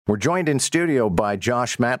We're joined in studio by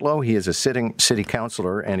Josh Matlow. He is a sitting city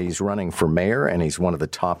councillor, and he's running for mayor, and he's one of the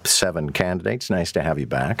top 7 candidates. Nice to have you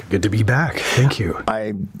back. Good to be back. Thank you.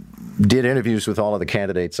 I did interviews with all of the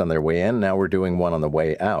candidates on their way in. Now we're doing one on the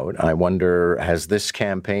way out. I wonder, has this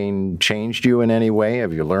campaign changed you in any way?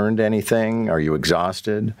 Have you learned anything? Are you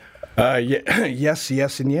exhausted? Yes,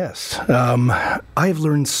 and yes. I've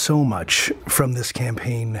learned so much from this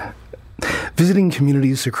campaign. Visiting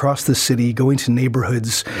communities across the city, going to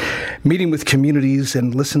neighborhoods, meeting with communities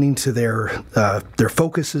and listening to their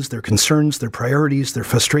focuses, their concerns, their priorities, their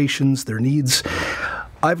frustrations, their needs.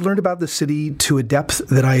 I've learned about the city to a depth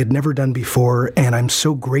that I had never done before, and I'm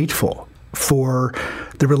so grateful for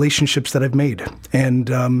the relationships that I've made.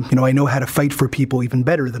 And, I know how to fight for people even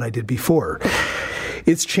better than I did before.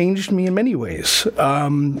 It's changed me in many ways.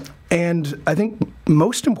 And I think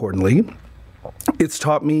most importantly, it's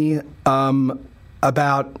taught me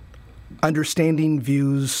about understanding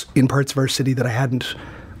views in parts of our city that I hadn't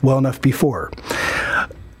well enough before.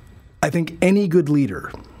 I think any good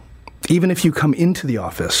leader, even if you come into the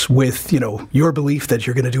office with, your belief that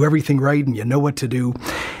you're going to do everything right and you know what to do,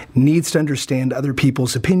 needs to understand other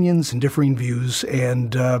people's opinions and differing views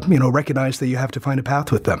and, recognize that you have to find a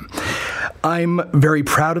path with them. I'm very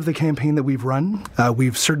proud of the campaign that we've run.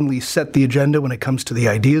 We've certainly set the agenda when it comes to the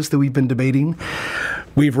ideas that we've been debating.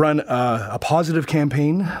 We've run a positive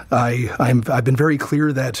campaign. I've been very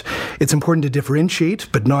clear that it's important to differentiate,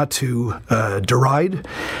 but not to deride.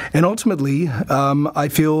 And ultimately, I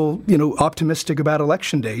feel optimistic about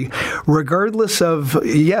Election Day, regardless of,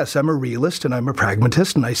 yes, I'm a realist and I'm a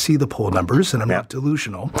pragmatist and I see the poll numbers and I'm not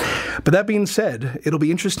delusional. But that being said, it'll be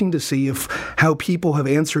interesting to see how people have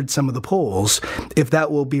answered some of the polls, if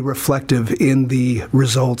that will be reflective in the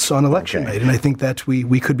results on election night. And I think that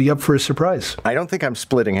we could be up for a surprise. I don't think I'm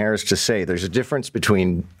splitting hairs to say there's a difference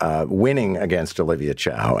between winning against Olivia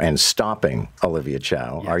Chow and stopping Olivia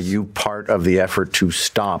Chow. Yes. Are you part of the effort to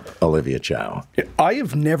stop Olivia Chow? I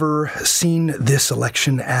have never seen this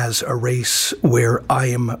election as a race where I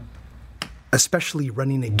am especially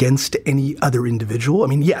running against any other individual. I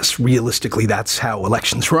mean, yes, realistically, that's how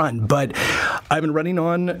elections run, but I've been running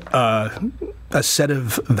on a set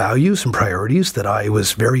of values and priorities that I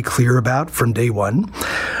was very clear about from day one.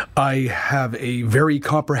 I have a very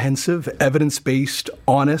comprehensive, evidence-based,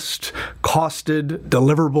 honest, costed,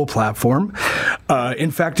 deliverable platform.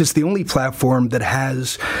 In fact, it's the only platform that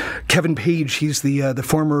has Kevin Page. He's the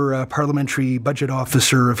former parliamentary budget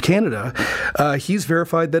officer of Canada. He's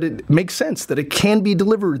verified that it makes sense, that it can be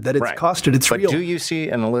delivered, that it's costed, it's real. But do you see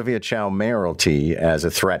an Olivia Chow mayoralty as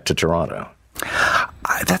a threat to Toronto?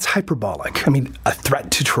 That's hyperbolic. I mean, a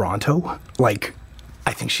threat to Toronto?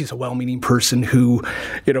 I think she's a well-meaning person who,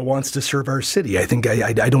 wants to serve our city. I think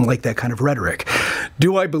I don't like that kind of rhetoric.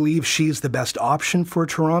 Do I believe she's the best option for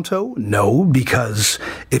Toronto? No, because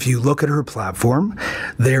if you look at her platform,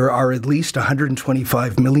 there are at least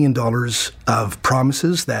 $125 million of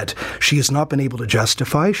promises that she has not been able to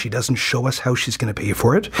justify. She doesn't show us how she's going to pay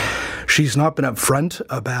for it. She's not been upfront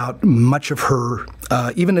about much of her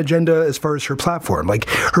even agenda as far as her platform.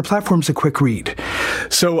 Her platform's a quick read.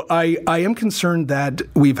 So I am concerned that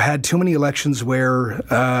we've had too many elections where,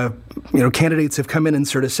 candidates have come in and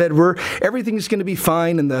sort of said, everything's going to be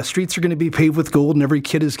fine and the streets are going to be paved with gold and every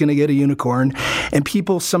kid is going to get a unicorn. And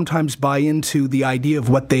people sometimes buy into the idea of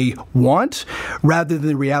what they want rather than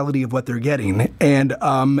the reality of what they're getting. And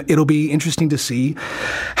it'll be interesting to see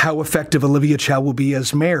how effective Olivia Chow will be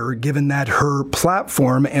as mayor, given that her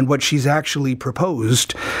platform and what she's actually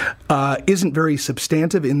proposed isn't very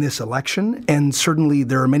substantive in this election. And certainly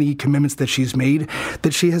there are many commitments that she's made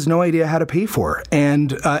that she has no idea how to pay for.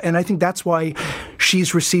 And I think that's why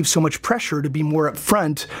she's received so much pressure to be more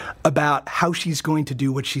upfront about how she's going to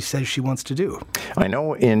do what she says she wants to do. I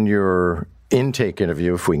know in your intake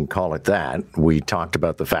interview, if we can call it that, we talked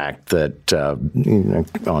about the fact that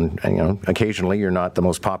occasionally you're not the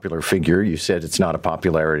most popular figure. You said it's not a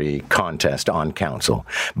popularity contest on council,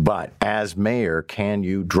 but as mayor, can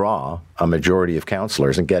you draw a majority of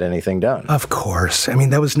councillors and get anything done? Of course. I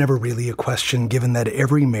mean, that was never really a question, given that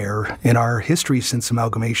every mayor in our history since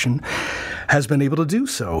amalgamation has been able to do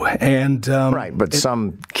so. And right, but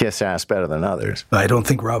some kiss ass better than others. I don't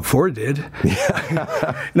think Rob Ford did.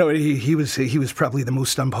 No, he was probably the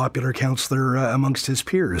most unpopular councillor amongst his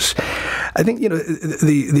peers. I think,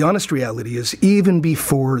 the honest reality is, even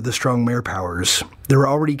before the strong mayor powers, there were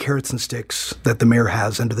already carrots and sticks that the mayor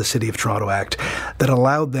has under the City of Toronto Act that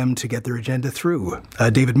allowed them to get their agenda through.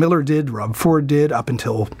 David Miller did, Rob Ford did, up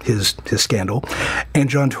until his scandal, and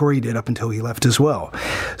John Tory did up until he left as well.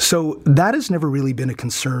 So that has never really been a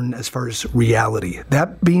concern as far as reality.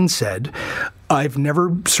 That being said, I've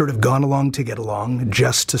never sort of gone along to get along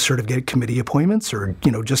just to sort of get committee appointments or,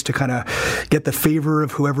 just to kind of get the favor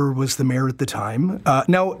of whoever was the mayor at the time.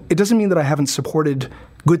 Now, it doesn't mean that I haven't supported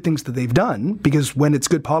good things that they've done, because when it's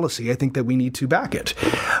good policy, I think that we need to back it.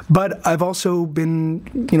 But I've also been,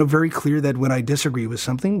 very clear that when I disagree with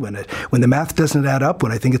something, when the math doesn't add up,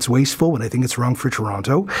 when I think it's wasteful, when I think it's wrong for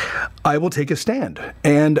Toronto, I will take a stand.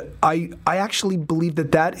 And I actually believe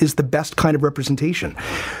that that is the best kind of representation.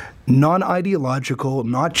 Non-ideological,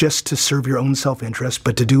 not just to serve your own self-interest,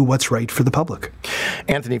 but to do what's right for the public.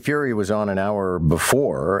 Anthony Furey was on an hour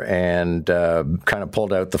before and kind of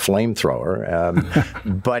pulled out the flamethrower.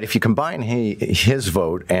 But if you combine his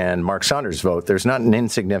vote and Mark Saunders' vote, there's not an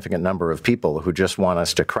insignificant number of people who just want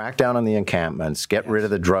us to crack down on the encampments, get rid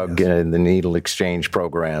of the drug and the needle exchange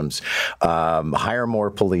programs, hire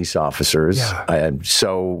more police officers. Yeah.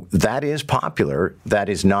 So that is popular. That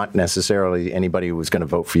is not necessarily anybody who was going to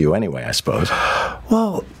vote for you anyway, I suppose.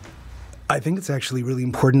 Well, I think it's actually really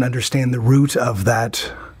important to understand the root of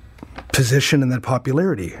that position and that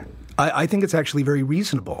popularity. I think it's actually very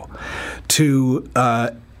reasonable to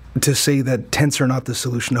say that tents are not the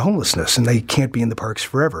solution to homelessness and they can't be in the parks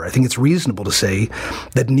forever. I think it's reasonable to say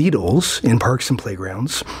that needles in parks and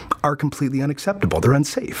playgrounds are completely unacceptable. They're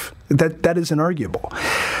unsafe. That is inarguable.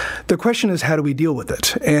 The question is, how do we deal with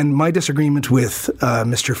it? And my disagreement with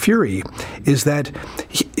Mr. Furey is that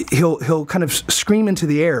he'll kind of scream into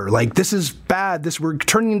the air like, "This is bad. We're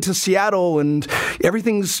turning into Seattle, and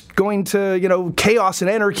everything's going to chaos and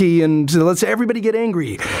anarchy, and let's everybody get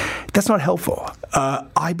angry." That's not helpful.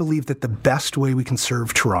 I believe that the best way we can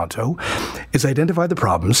serve Toronto is identify the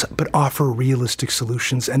problems, but offer realistic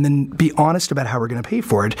solutions, and then be honest about how we're going to pay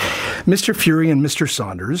for it. Mr. Furey and Mr.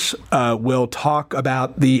 Saunders will talk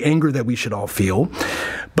about the anger that we should all feel.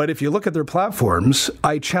 But if you look at their platforms,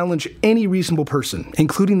 I challenge any reasonable person,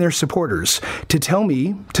 including their supporters, to tell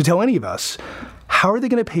any of us, how are they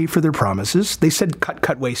going to pay for their promises? They said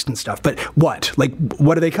cut waste and stuff, but what? Like,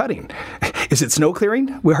 what are they cutting? Is it snow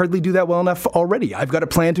clearing? We hardly do that well enough already. I've got a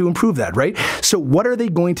plan to improve that, right? So what are they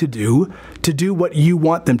going to do what you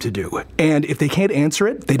want them to do? And if they can't answer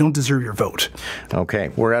it, they don't deserve your vote.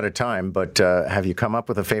 Okay, we're out of time, but have you come up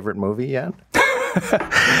with a favorite movie yet?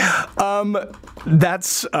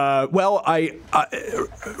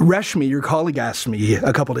 Reshmi, your colleague, asked me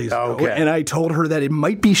a couple days ago, and I told her that it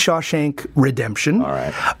might be Shawshank Redemption. All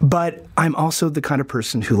right. But I'm also the kind of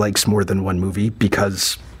person who likes more than one movie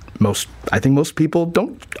because I think most people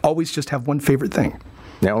don't always just have one favorite thing.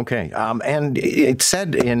 Yeah, okay. And it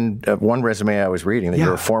said in one resume I was reading that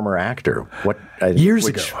you're a former actor. Years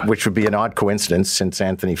ago. Which would be an odd coincidence since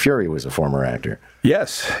Anthony Furey was a former actor.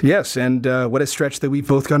 Yes. And what a stretch that we've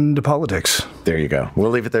both gotten into politics. There you go.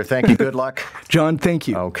 We'll leave it there. Thank you. Good luck. John, thank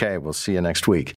you. Okay, we'll see you next week.